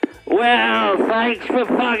thing? Well, thanks for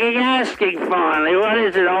fucking asking finally. What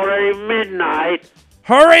is it, already midnight?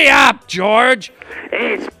 Hurry up, George!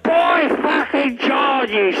 It's boy fucking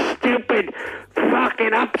George, you stupid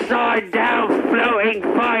fucking upside down floating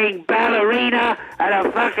fucking ballerina at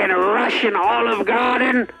a fucking Russian Olive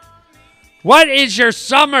Garden. What is your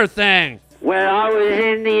summer thing? Well, I was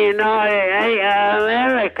in the United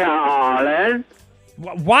America, Harland.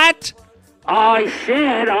 What? I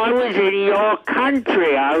said I was in your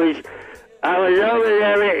country. I was over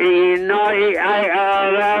there at the United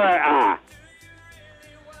America.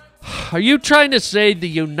 Are you trying to say the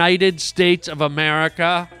United States of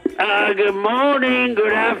America? Good morning,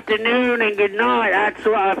 good afternoon, and good night. That's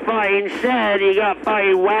what I fucking said. You got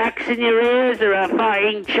fucking wax in your ears or a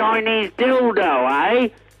fucking Chinese dildo, eh?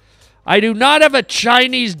 I do not have a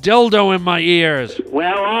Chinese dildo in my ears.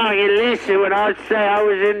 Well, why don't you listen when I say I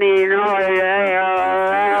was in the United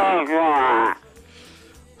America?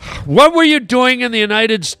 What were you doing in the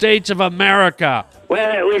United States of America?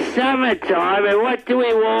 Well, it was summertime, and what do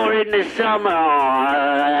we wear in the summer?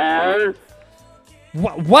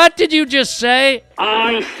 What did you just say?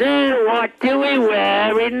 I said, what do we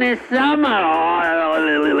wear in the summer?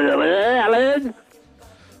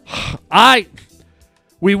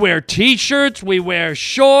 We wear T-shirts, we wear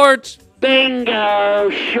shorts. Bingo,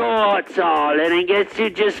 shorts, Harland. I guess you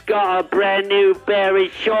just got a brand new pair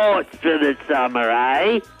of shorts for the summer,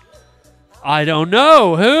 eh? I don't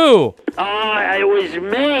know. Who? It was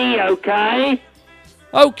me, okay?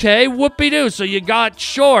 Okay, whoopee-doo. So you got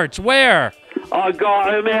shorts. Where? I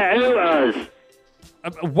got them at Hooters.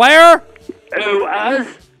 Where? Hooters.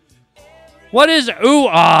 What is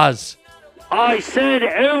Hooters? I said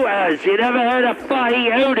Hooters. You never heard of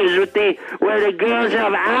fucking Hooters where the girls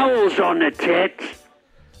have owls on their tits?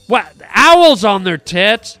 What? Owls on their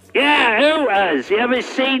tits? Yeah, Hooters. You ever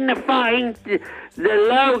seen the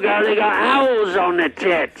logo? They got owls on their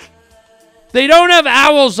tits. They don't have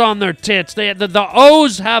owls on their tits. The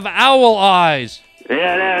O's have owl eyes.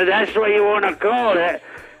 Yeah, that's what you want to call it.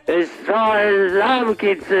 As far as I'm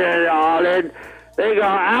concerned, Harland, they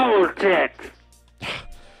got owl tits.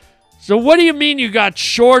 So what do you mean you got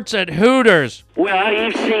shorts at Hooters? Well,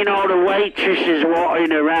 you've seen all the waitresses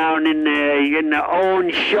walking around in the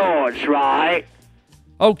orange shorts, right?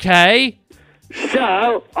 Okay.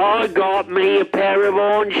 So, I got me a pair of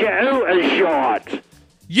orange Hooters shorts.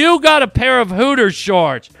 You got a pair of Hooters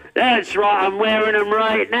shorts? That's right, I'm wearing them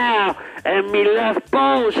right now. And me left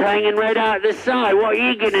ball's hanging right out the side. What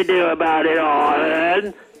are you going to do about it,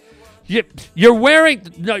 Harland? You're wearing...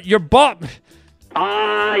 No, your ball...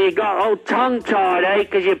 You got all tongue-tied, eh?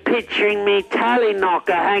 Because you're picturing me tally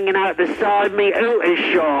knocker hanging out the side of me Hooters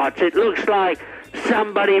shorts. It looks like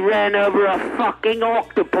somebody ran over a fucking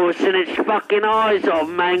octopus and its fucking eyes all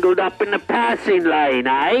mangled up in the passing lane,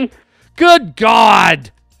 eh? Good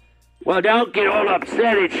God! Well, don't get all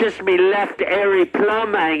upset. It's just me left airy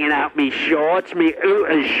plum hanging out me shorts, me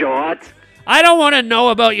Hooters shorts. I don't want to know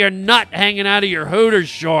about your nut hanging out of your Hooters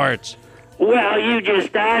shorts. Well, you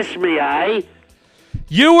just asked me, eh?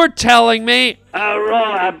 You were telling me... Oh,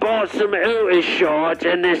 right, I bought some Hooters shorts,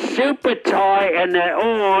 and they're super tight, and they're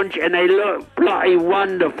orange, and they look bloody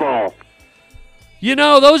wonderful. You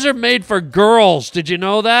know, those are made for girls. Did you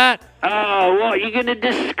know that? Oh, what, you're going to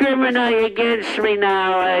discriminate against me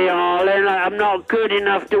now, eh, Harland? I'm not good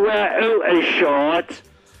enough to wear Hooters shorts.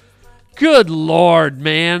 Good Lord,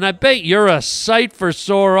 man. I bet you're a sight for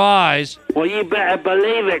sore eyes. Well, you better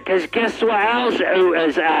believe it, because guess what else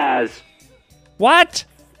Hooters has? What?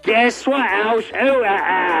 Guess what else Hooters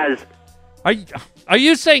has? Are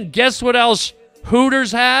you saying guess what else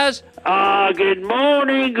Hooters has? Good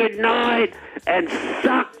morning, good night, and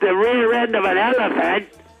suck the rear end of an elephant.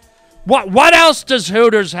 What else does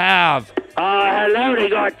Hooters have? Hello, they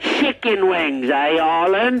got chicken wings, eh,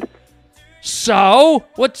 Harland? So?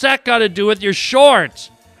 What's that got to do with your shorts?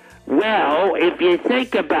 Well, if you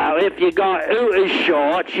think about it, if you got Ooters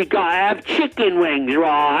shorts, you gotta have chicken wings,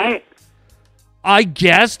 right? I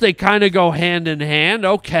guess they kind of go hand in hand.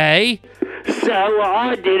 Okay. So what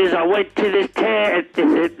I did is I went to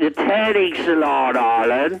the tanning salon,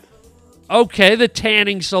 Harland. Okay, the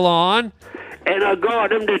tanning salon. And I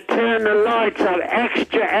got them to turn the lights up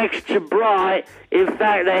extra bright. In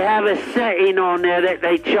fact, they have a setting on there that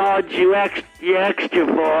they charge you extra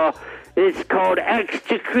for. It's called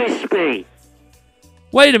Extra Crispy.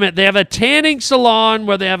 Wait a minute, they have a tanning salon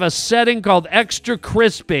where they have a setting called Extra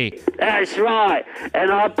Crispy. That's right.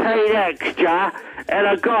 And I paid extra, and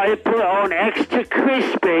I got it put on Extra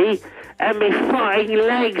Crispy, and my fucking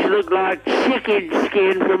legs look like chicken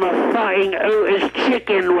skin from a fucking Otis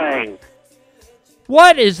chicken wing.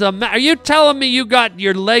 What is the matter? Are you telling me you got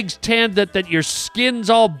your legs tanned, that your skin's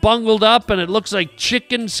all bungled up and it looks like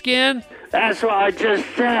chicken skin? That's what I just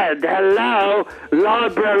said. Hello?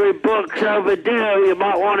 Library books overdue. You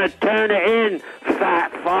might want to turn it in,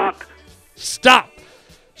 fat fuck. Stop.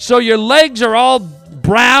 So your legs are all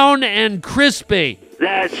brown and crispy.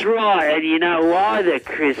 That's right. And you know why they're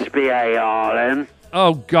crispy, Harland?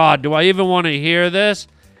 Oh, God. Do I even want to hear this?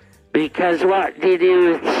 Because what do you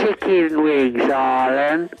do with chicken wings,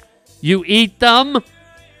 Harland? You eat them?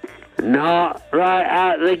 Not right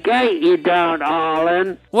out the gate, you don't,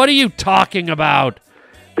 Harland. What are you talking about?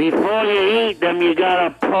 Before you eat them, you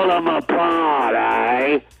gotta pull them apart,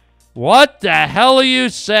 eh? What the hell are you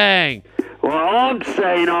saying? What I'm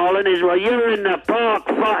saying, Harland, is while you're in the park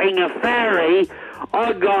fighting a ferry,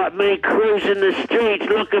 I got me cruising the streets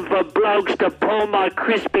looking for blokes to pull my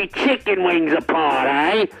crispy chicken wings apart,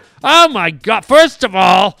 eh? Oh, my God. First of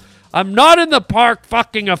all, I'm not in the park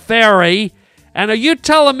fucking a ferry. And are you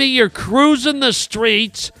telling me you're cruising the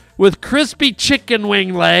streets with crispy chicken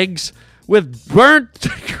wing legs, with burnt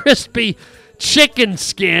crispy chicken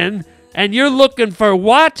skin, and you're looking for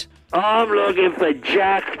what? I'm looking for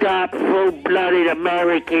jacked up, full-blooded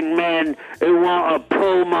American men who want to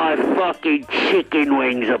pull my fucking chicken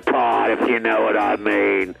wings apart, if you know what I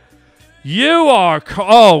mean. You are...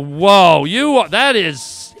 Oh, whoa. That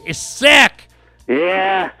is sick.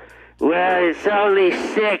 Yeah? Well, it's only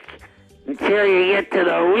sick until you get to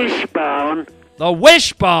the wishbone. The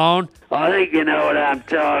wishbone? I think you know what I'm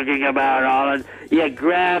talking about, Harland. You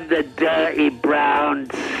grab the dirty, brown,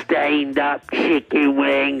 stained-up chicken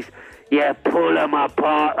wings, you pull them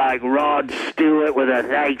apart like Rod Stewart with a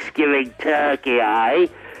Thanksgiving turkey, eh?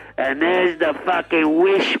 And there's the fucking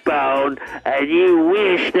wishbone, and you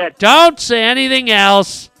wish that... Don't say anything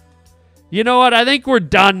else. You know what? I think we're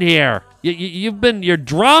done here. You're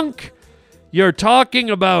drunk. You're talking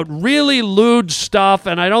about really lewd stuff,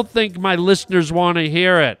 and I don't think my listeners want to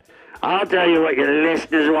hear it. I'll tell you what your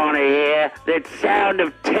listeners want to hear. That sound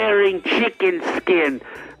of tearing chicken skin,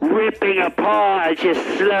 ripping apart as you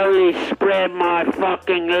slowly spread my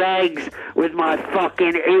fucking legs with my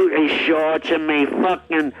fucking Ooters shorts and me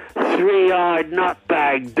fucking three-eyed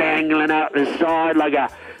nutbag dangling out the side like a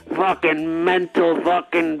fucking mental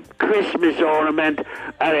fucking Christmas ornament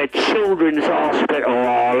at a children's hospital,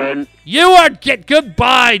 Harland. You are...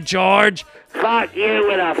 Goodbye, George. Fuck you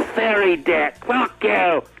with a ferry deck. Fuck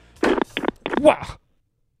you.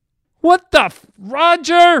 What the...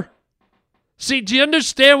 Roger? See, do you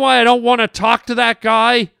understand why I don't want to talk to that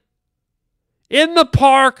guy? In the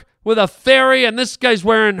park with a ferry, and this guy's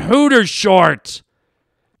wearing Hooters shorts.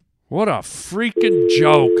 What a freaking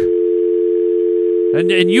joke.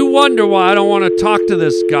 And you wonder why I don't want to talk to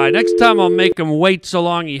this guy. Next time I'll make him wait so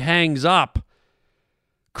long he hangs up.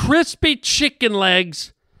 Crispy chicken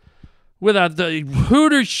legs with the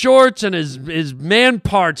Hooters shorts and his man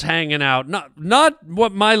parts hanging out. Not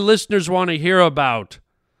what my listeners want to hear about.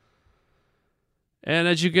 And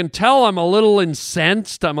as you can tell, I'm a little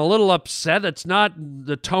incensed. I'm a little upset. It's not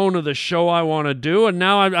the tone of the show I want to do. And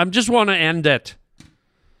now I just want to end it.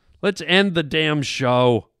 Let's end the damn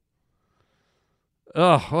show.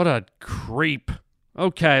 Ugh, what a creep.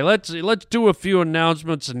 Okay, let's do a few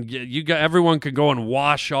announcements and everyone can go and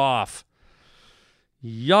wash off.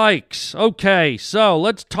 Yikes. Okay, so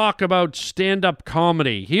let's talk about stand-up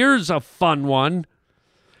comedy. Here's a fun one.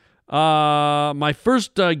 My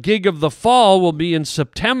first gig of the fall will be in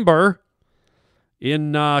September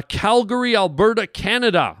in Calgary, Alberta,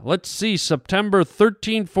 Canada. Let's see, September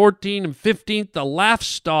 13, 14, and 15th, the Laugh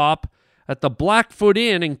Stop at the Blackfoot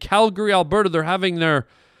Inn in Calgary, Alberta. They're having their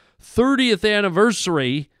 30th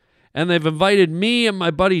anniversary, and they've invited me and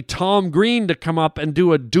my buddy Tom Green to come up and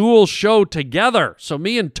do a dual show together. So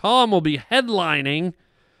me and Tom will be headlining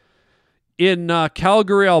in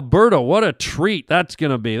Calgary, Alberta. What a treat that's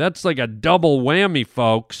going to be. That's like a double whammy,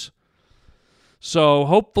 folks. So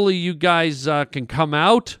hopefully you guys can come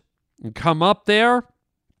out and come up there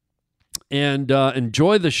and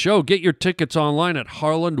enjoy the show. Get your tickets online at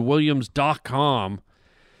harlandwilliams.com.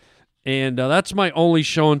 And that's my only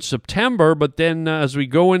show in September. But then as we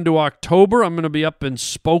go into October, I'm going to be up in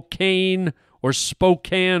Spokane,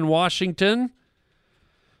 Washington.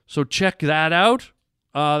 So check that out.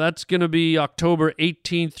 That's going to be October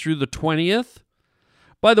 18th through the 20th.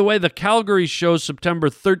 By the way, the Calgary show's September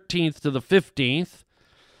 13th to the 15th.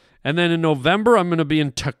 And then in November, I'm going to be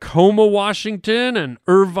in Tacoma, Washington, and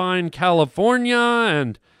Irvine, California,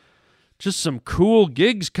 and just some cool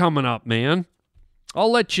gigs coming up, man.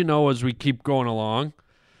 I'll let you know as we keep going along.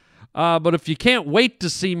 But if you can't wait to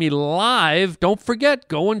see me live, don't forget,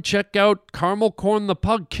 go and check out Caramel Corn the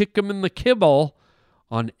Pug, Kick 'em in the Kibble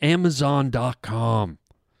on Amazon.com.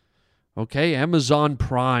 Okay, Amazon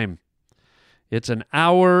Prime. It's an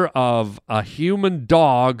hour of a human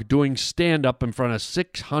dog doing stand-up in front of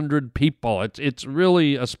 600 people. It's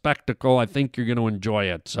really a spectacle. I think you're going to enjoy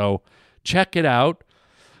it. So check it out.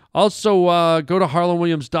 Also, go to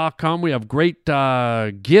harlandwilliams.com. We have great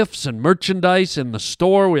gifts and merchandise in the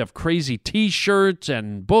store. We have crazy T-shirts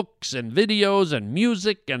and books and videos and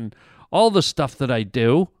music and all the stuff that I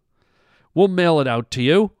do. We'll mail it out to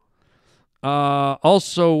you.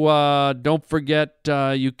 Also, don't forget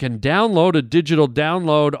you can download a digital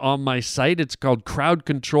download on my site. It's called Crowd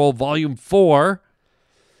Control Volume 4.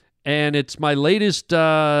 And it's my latest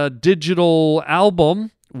digital album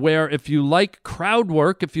where if you like crowd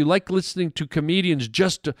work, if you like listening to comedians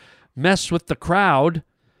just mess with the crowd,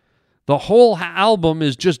 the whole album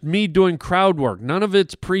is just me doing crowd work. None of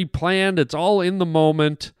it's pre-planned. It's all in the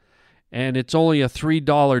moment. And it's only a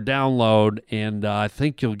 $3 download, and I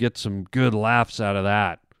think you'll get some good laughs out of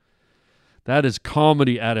that. That is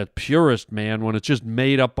comedy at its purest, man, when it's just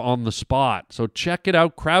made up on the spot. So check it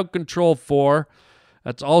out, Crowd Control 4.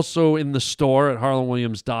 That's also in the store at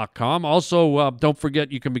harlandwilliams.com. Also, don't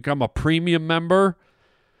forget you can become a premium member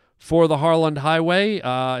for the Harland Highway.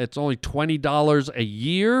 It's only $20 a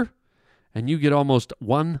year, and you get almost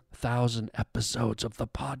 1,000 episodes of the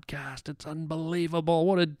podcast. It's unbelievable.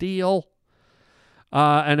 What a deal.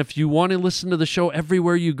 And if you want to listen to the show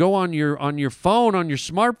everywhere you go on your phone, on your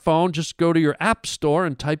smartphone, just go to your app store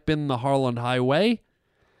and type in the Harland Highway.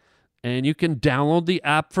 And you can download the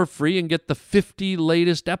app for free and get the 50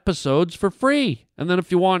 latest episodes for free. And then if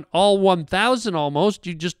you want all 1,000 almost,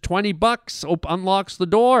 you just $20 unlocks the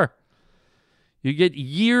door. You get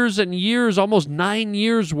years and years, almost 9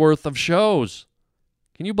 years worth of shows.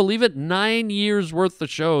 Can you believe it? 9 years worth of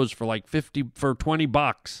shows for like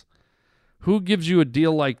 $20. Who gives you a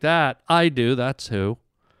deal like that? I do. That's who.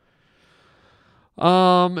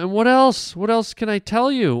 And what else? What else can I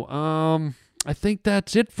tell you? I think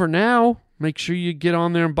that's it for now. Make sure you get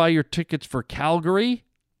on there and buy your tickets for Calgary.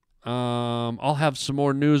 I'll have some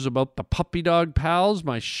more news about the Puppy Dog Pals.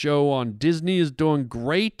 My show on Disney is doing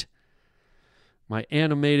great. My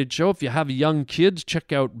animated show. If you have young kids,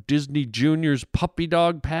 check out Disney Junior's Puppy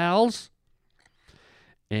Dog Pals.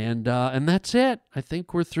 And that's it. I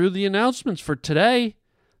think we're through the announcements for today.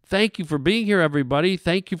 Thank you for being here, everybody.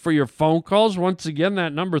 Thank you for your phone calls. Once again,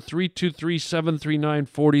 that number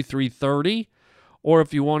 323-739-4330. Or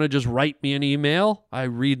if you want to just write me an email, I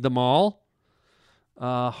read them all.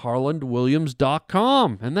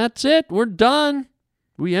 harlandwilliams.com. And that's it. We're done.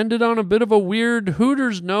 We ended on a bit of a weird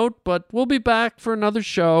Hooters note, but we'll be back for another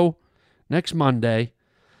show next Monday.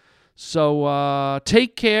 So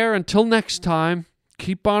take care. Until next time,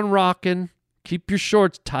 keep on rocking. Keep your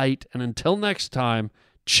shorts tight. And until next time,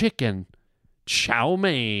 chicken chow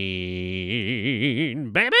mein.